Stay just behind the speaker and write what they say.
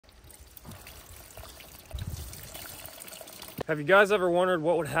Have you guys ever wondered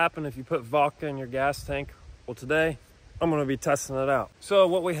what would happen if you put vodka in your gas tank? Well, today I'm gonna be testing it out. So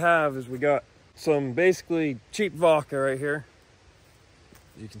what we have is we got some basically cheap vodka right here.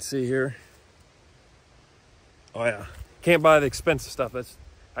 You can see here. Oh yeah, can't buy the expensive stuff.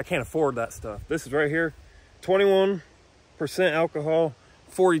 I can't afford that stuff. This is right here, 21% alcohol,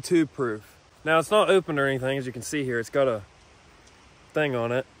 42 proof. Now it's not open or anything, as you can see here. It's got a thing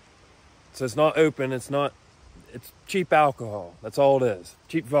on it. So it's not open, it's cheap alcohol. That's all it is,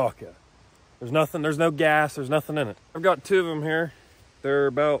 cheap vodka. There's no gas, there's nothing in it. I've got two of them here. They're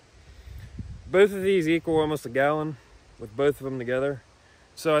about, both of these equal almost a gallon with both of them together.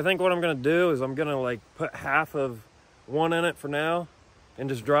 So I think what I'm gonna do is I'm gonna like put half of one in it for now and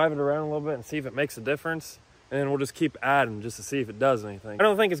just drive it around a little bit and see if it makes a difference. And then we'll just keep adding just to see if it does anything. I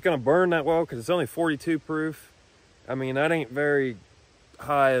don't think it's gonna burn that well because it's only 42 proof. I mean, that ain't very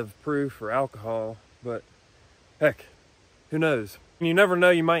high of proof for alcohol, but heck, who knows? You never know,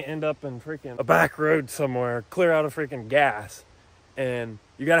 you might end up in freaking a back road somewhere, clear out of freaking gas, and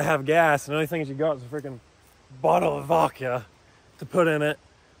you gotta have gas, and the only thing that you got is a freaking bottle of vodka to put in it.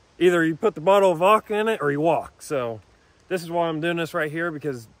 Either you put the bottle of vodka in it or you walk. So this is why I'm doing this right here,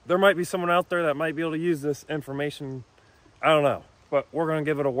 because there might be someone out there that might be able to use this information. I don't know, but we're gonna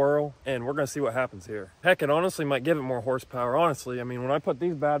give it a whirl and we're gonna see what happens here. Heck, it honestly might give it more horsepower, honestly. I mean, when I put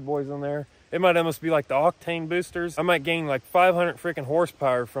these bad boys in there, it might almost be like the octane boosters. I might gain like 500 freaking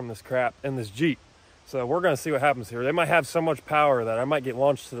horsepower from this crap in this Jeep. So we're gonna see what happens here. They might have so much power that I might get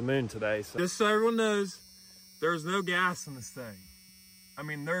launched to the moon today. So just so everyone knows, there's no gas in this thing. I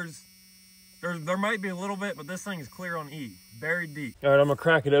mean, there might be a little bit, but this thing is clear on E, buried deep. All right, I'm gonna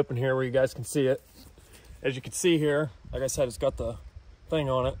crack it open here where you guys can see it. As you can see here, like I said, it's got the thing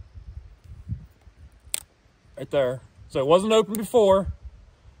on it. Right there. So it wasn't open before.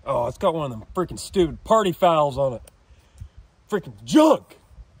 Oh, it's got one of them freaking stupid party fouls on it. Freaking junk.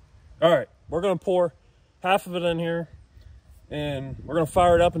 All right, we're gonna pour half of it in here and we're gonna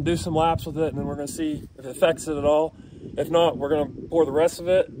fire it up and do some laps with it, and then we're gonna see if it affects it at all. If not, we're gonna pour the rest of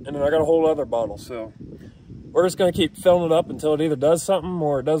it, and then I got a whole other bottle. So we're just gonna keep filling it up until it either does something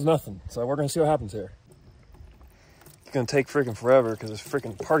or it does nothing. So we're gonna see what happens here. It's gonna take freaking forever because this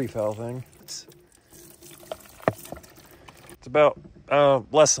freaking party foul thing. It's about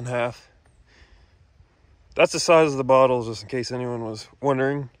less than half. That's the size of the bottle, just in case anyone was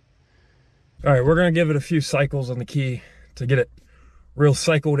wondering. All right, we're gonna give it a few cycles on the key to get it real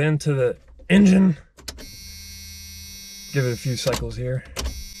cycled into the engine. Give it a few cycles here.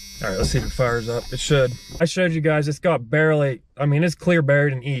 All right, let's see if it fires up. It should. I showed you guys, it's got barely, I mean, it's clear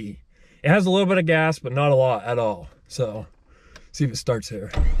buried in E. It has a little bit of gas, but not a lot at all. So, see if it starts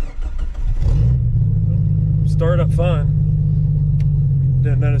here. Started up fine.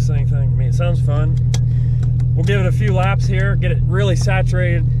 Didn't notice anything. I mean, it sounds fun. We'll give it a few laps here, get it really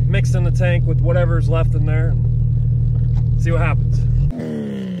saturated, mixed in the tank with whatever's left in there, and see what happens.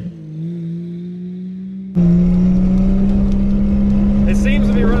 It seems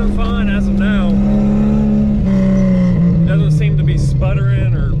to be running fine as of now. It doesn't seem to be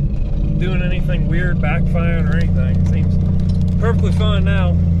sputtering or doing anything weird, backfiring or anything. It seems perfectly fine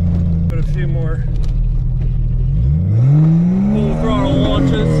now. Put a few more full throttle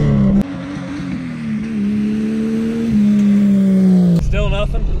launches. Still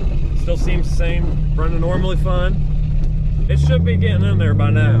nothing. Still seems the same. Running normally fine. It should be getting in there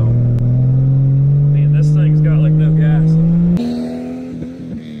by now. I mean, this thing's got like no gas in it.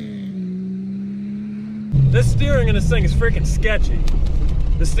 This steering in this thing is freaking sketchy.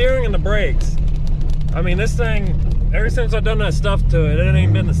 The steering and the brakes. I mean, this thing, ever since I've done that stuff to it, it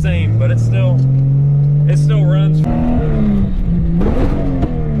ain't been the same, but it still runs. I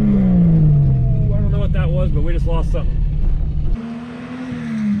don't know what that was, but we just lost something.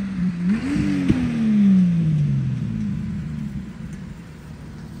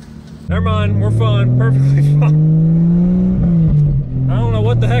 Never mind, we're fine, perfectly fine. I don't know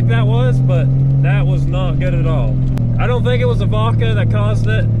what the heck that was, but that was not good at all. I don't think it was the vodka that caused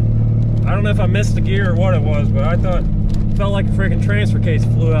it. I don't know if I missed the gear or what it was, but I thought it felt like a freaking transfer case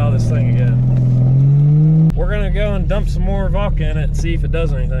flew out of this thing again. We're gonna go and dump some more vodka in it and see if it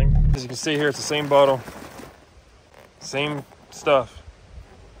does anything. As you can see here, it's the same bottle, same stuff.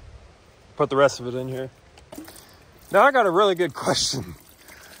 Put the rest of it in here. Now I got a really good question.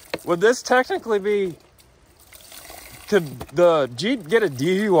 Would this technically be, could the Jeep get a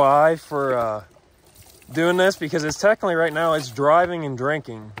DUI for doing this? Because it's technically right now it's driving and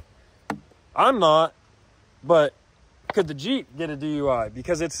drinking. I'm not, but could the Jeep get a DUI?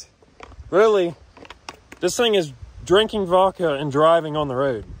 Because it's really, this thing is drinking vodka and driving on the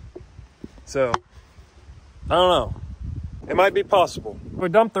road. So, I don't know. it might be possible. We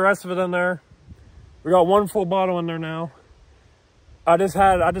dumped the rest of it in there. We got one full bottle in there now. I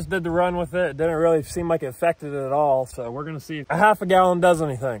just did the run with it. It didn't really seem like it affected it at all. So we're gonna see if a half a gallon does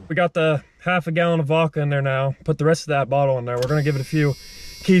anything. We got the half a gallon of vodka in there now. Put the rest of that bottle in there. We're gonna give it a few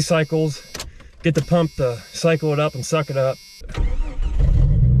key cycles. Get the pump to cycle it up and suck it up.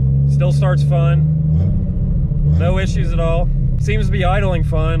 Still starts fine. No issues at all. Seems to be idling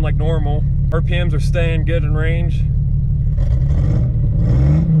fine like normal. RPMs are staying good in range.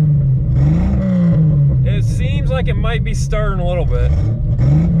 It seems like it might be starting a little bit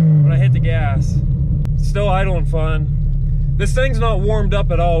when I hit the gas. Still idling fine. This thing's not warmed up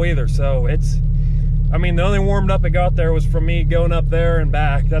at all either, so it's, I mean, the only warmed up it got there was from me going up there and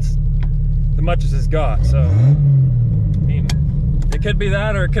back. That's the much as it's got, so. I mean, it could be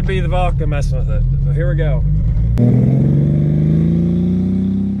that or it could be the vodka messing with it. So here we go.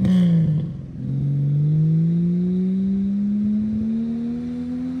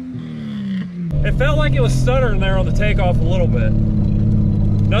 It felt like it was stuttering there on the takeoff a little bit.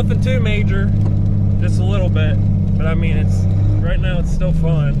 Nothing too major, just a little bit. But I mean, it's right now it's still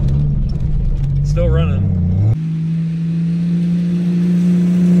fine. It's still running.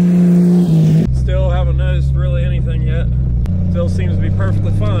 Still haven't noticed really anything yet. Still seems to be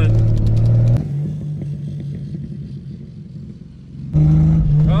perfectly fine.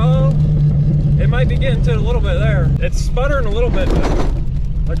 Oh, it might be getting to it a little bit there. It's sputtering a little bit, but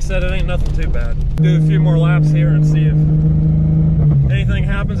like I said, it ain't nothing too bad. Do a few more laps here and see if anything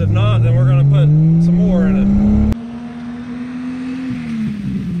happens. If not, then we're gonna put some more in it.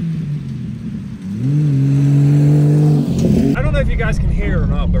 I don't know if you guys can hear or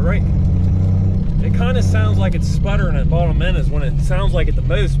not, but right, it kind of sounds like it's sputtering at bottom end is when it sounds like it the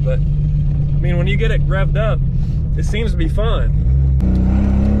most, but I mean, when you get it revved up, it seems to be fine.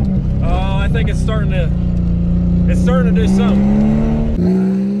 Oh, I think it's starting to do something.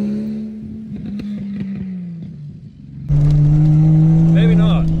 Maybe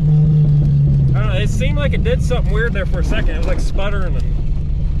not. I don't know, it seemed like it did something weird there for a second. It was like sputtering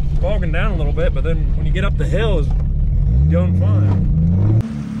and bogging down a little bit, but then when you get up the hill, it's going fine.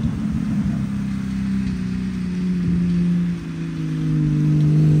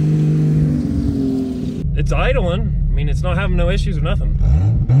 It's idling. I mean, it's not having no issues or nothing.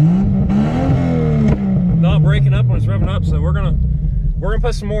 Not breaking up when it's revving up, so we're gonna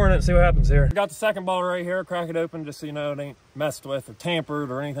put some more in it and see what happens here. Got the second bottle right here. Crack it open just so you know it ain't messed with or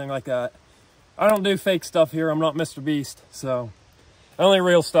tampered or anything like that. I don't do fake stuff here. I'm not Mr. Beast, so only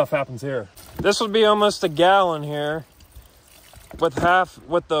real stuff happens here. This would be almost a gallon here with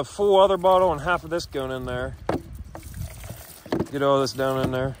the full other bottle and half of this going in there. Get all this down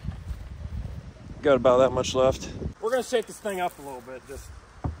in there. Got about that much left. We're gonna shake this thing up a little bit.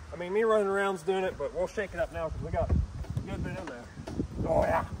 I mean, me running around's doing it, but we'll shake it up now because we got a good bit in there. Oh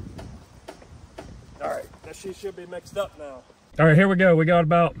yeah. All right, that shit should be mixed up now. All right, here we go. We got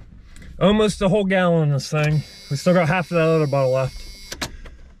about almost a whole gallon in this thing. We still got half of that other bottle left.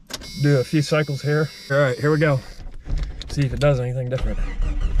 Do a few cycles here. All right, here we go. See if it does anything different.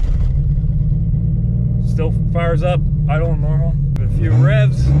 Still fires up, idle and normal. A few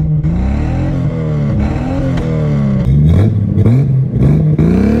revs.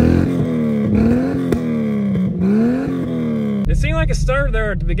 It seemed like it started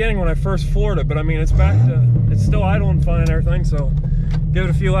there at the beginning when I first floored it, but I mean, it's back to, it's still idle and fine and everything, so give it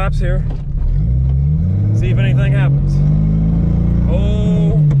a few laps here. See if anything happens.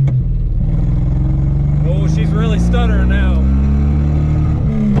 Oh, she's really stuttering now.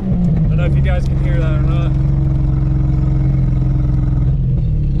 I don't know if you guys can hear that or not.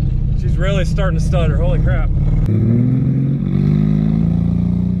 She's really starting to stutter, holy crap.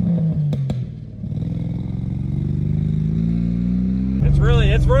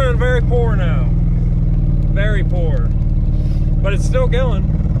 It's running very poor now. Very poor. But it's still going.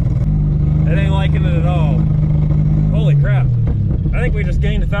 It ain't liking it at all. Holy crap. I think we just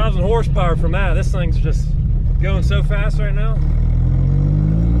gained 1,000 horsepower from that. This thing's just going so fast right now.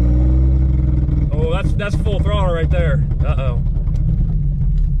 Oh, that's full throttle right there. Uh-oh.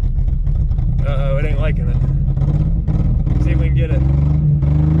 Uh-oh, it ain't liking it. Let's see if we can get it.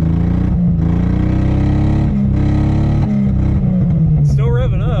 Still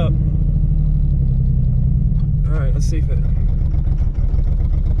revving up. All right, let's see if it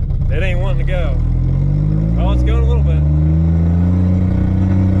ain't wanting to go. Oh, it's going a little bit.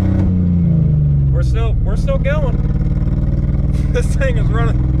 We're still going. This thing is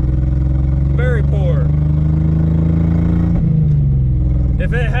running very poor.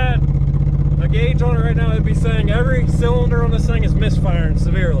 If it had a gauge on it right now, it'd be saying every cylinder on this thing is misfiring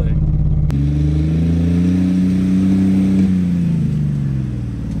severely.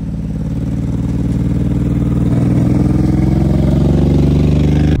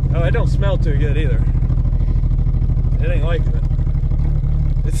 too good either. It ain't liking it.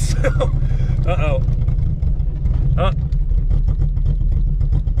 It's so, uh-oh.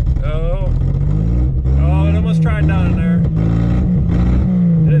 Oh, it almost tried down in there.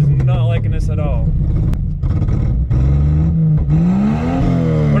 It is not liking this at all.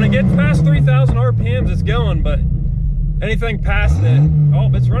 When it gets past 3,000 RPMs, it's going, but anything past it, oh,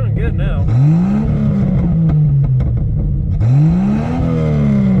 it's running good now.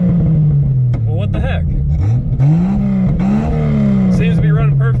 Well, what the heck? Seems to be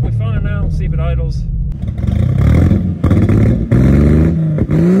running perfectly fine now. See if it idles.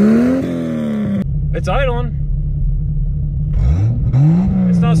 It's idling.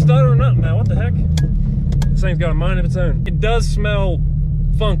 It's not stuttering or nothing now. What the heck? This thing's got a mind of its own. It does smell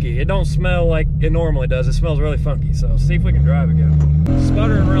funky. It don't smell like it normally does. It smells really funky. So see if we can drive again.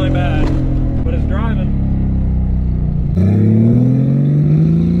 Sputtering really bad, but it's driving.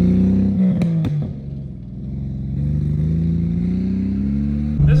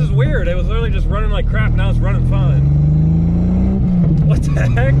 This is weird. It was literally just running like crap. Now it's running fine. What the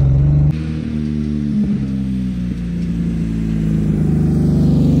heck?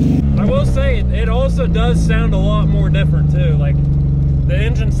 I will say it also does sound a lot more different too. Like the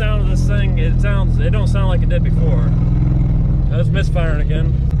engine sound of this thing, it don't sound like it did before. That's misfiring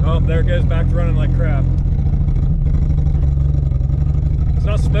again. Oh, there it goes back to running like crap. It's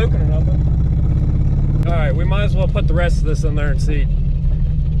not smoking or nothing. All right, we might as well put the rest of this in there and see,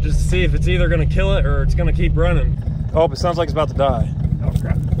 just to see if it's either gonna kill it or it's gonna keep running. Oh, it sounds like it's about to die. Oh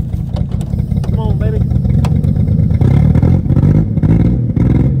crap. Come on, baby.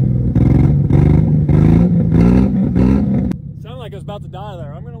 Like it was about to die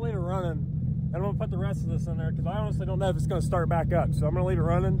there. I'm going to leave it running and I'm going to put the rest of this in there because I honestly don't know if it's going to start back up. So I'm going to leave it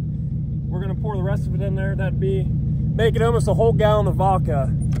running. We're going to pour the rest of it in there. That'd be making almost a whole gallon of vodka.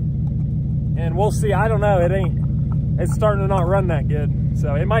 And we'll see. I don't know. It's starting to not run that good.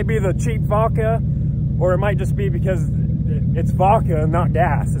 So it might be the cheap vodka or it might just be because it's vodka and not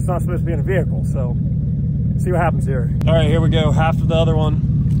gas. It's not supposed to be in a vehicle. So see what happens here. All right, here we go. Half of the other one.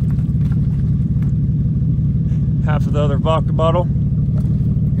 Half of the other vodka bottle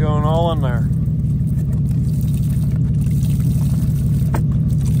going all in there.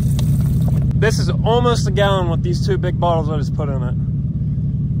 This is almost a gallon with these two big bottles I just put in it.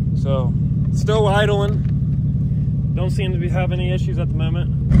 So still idling. Don't seem to be having any issues at the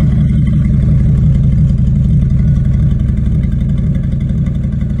moment.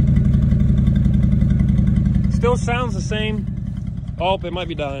 Still sounds the same. Oh, it might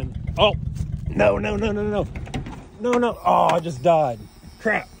be dying. Oh, no. No. Oh, I just died.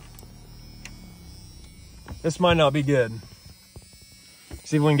 Crap. This might not be good.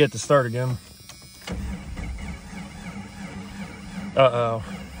 See if we can get to start again. Uh-oh.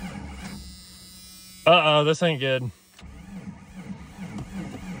 Uh-oh, this ain't good.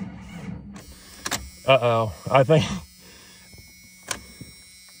 Uh-oh, I think...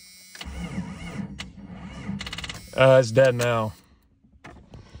 it's dead now.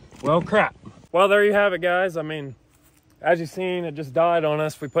 Well, crap. Well, there you have it, guys. I mean, as you've seen, it just died on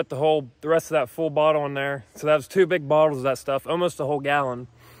us. We put the rest of that full bottle in there. So that was two big bottles of that stuff, almost a whole gallon.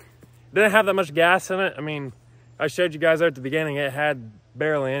 Didn't have that much gas in it. I mean, I showed you guys there at the beginning, it had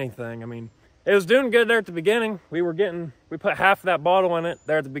barely anything. I mean, it was doing good there at the beginning. We put half of that bottle in it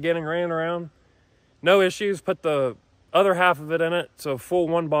there at the beginning, ran around. No issues, put the other half of it in it. So full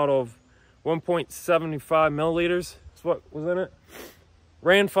one bottle of 1.75 milliliters is what was in it.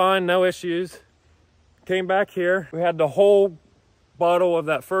 Ran fine, no issues. Came back here, we had the whole bottle of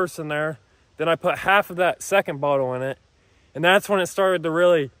that first in there. Then I put half of that second bottle in it. And that's when it started to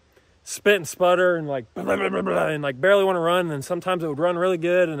really spit and sputter and like, blah, blah, blah, blah, and like barely want to run. And then sometimes it would run really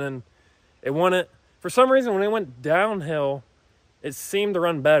good and then it wouldn't. For some reason, when it went downhill, it seemed to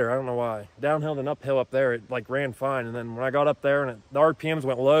run better. I don't know why. Downhill than uphill up there, it like ran fine. And then when I got up there and the RPMs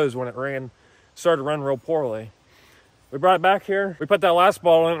went lows when it started to run real poorly. We brought it back here. We put that last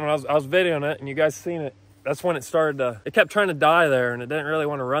bottle in when I was videoing it and you guys seen it. That's when it started to, it kept trying to die there and it didn't really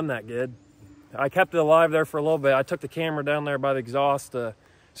want to run that good. I kept it alive there for a little bit. I took the camera down there by the exhaust so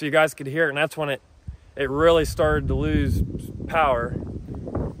you guys could hear it, and that's when it really started to lose power.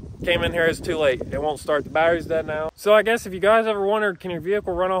 Came in here, it's too late. It won't start. The battery's dead now. So I guess if you guys ever wondered, can your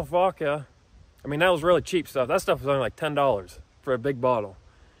vehicle run off vodka? I mean, that was really cheap stuff. That stuff was only like $10 for a big bottle.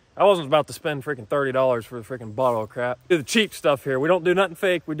 I wasn't about to spend freaking $30 for a freaking bottle of crap. Do the cheap stuff here. We don't do nothing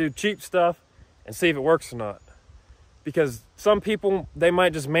fake. We do cheap stuff and see if it works or not. Because some people, they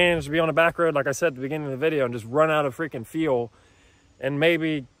might just manage to be on a back road, like I said at the beginning of the video, and just run out of freaking fuel. And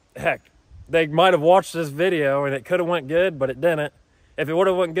maybe, heck, they might have watched this video and it could have went good, but it didn't. If it would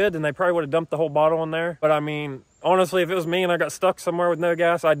have went good, then they probably would have dumped the whole bottle in there. But I mean, honestly, if it was me and I got stuck somewhere with no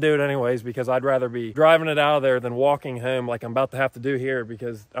gas, I'd do it anyways, because I'd rather be driving it out of there than walking home like I'm about to have to do here,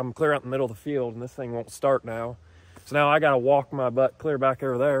 because I'm clear out in the middle of the field and this thing won't start now. So now I got to walk my butt clear back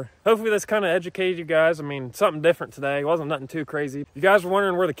over there. Hopefully this kind of educated you guys. I mean, something different today. It wasn't nothing too crazy. If you guys were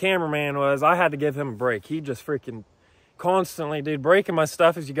wondering where the cameraman was, I had to give him a break. He just freaking constantly, dude, breaking my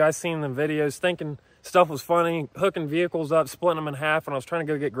stuff, as you guys seen in the videos, thinking stuff was funny, hooking vehicles up, splitting them in half, and I was trying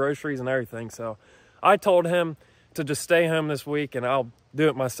to go get groceries and everything. So I told him to just stay home this week and I'll do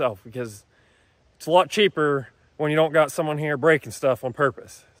it myself, because it's a lot cheaper when you don't got someone here breaking stuff on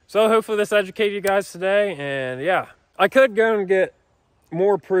purpose. So hopefully this educated you guys today. And yeah, I could go and get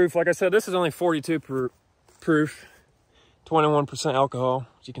more proof. Like I said, this is only 42 proof, 21% alcohol,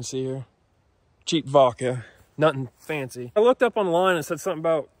 as you can see here. Cheap vodka, nothing fancy. I looked up online and it said something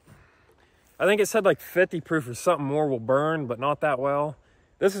about, I think it said like 50 proof or something more will burn, but not that well.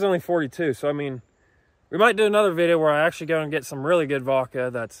 This is only 42, so I mean, we might do another video where I actually go and get some really good vodka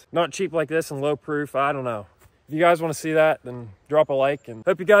that's not cheap like this and low proof. I don't know. If you guys want to see that, then drop a like, and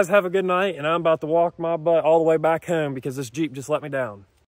hope you guys have a good night. And I'm about to walk my butt all the way back home because this Jeep just let me down.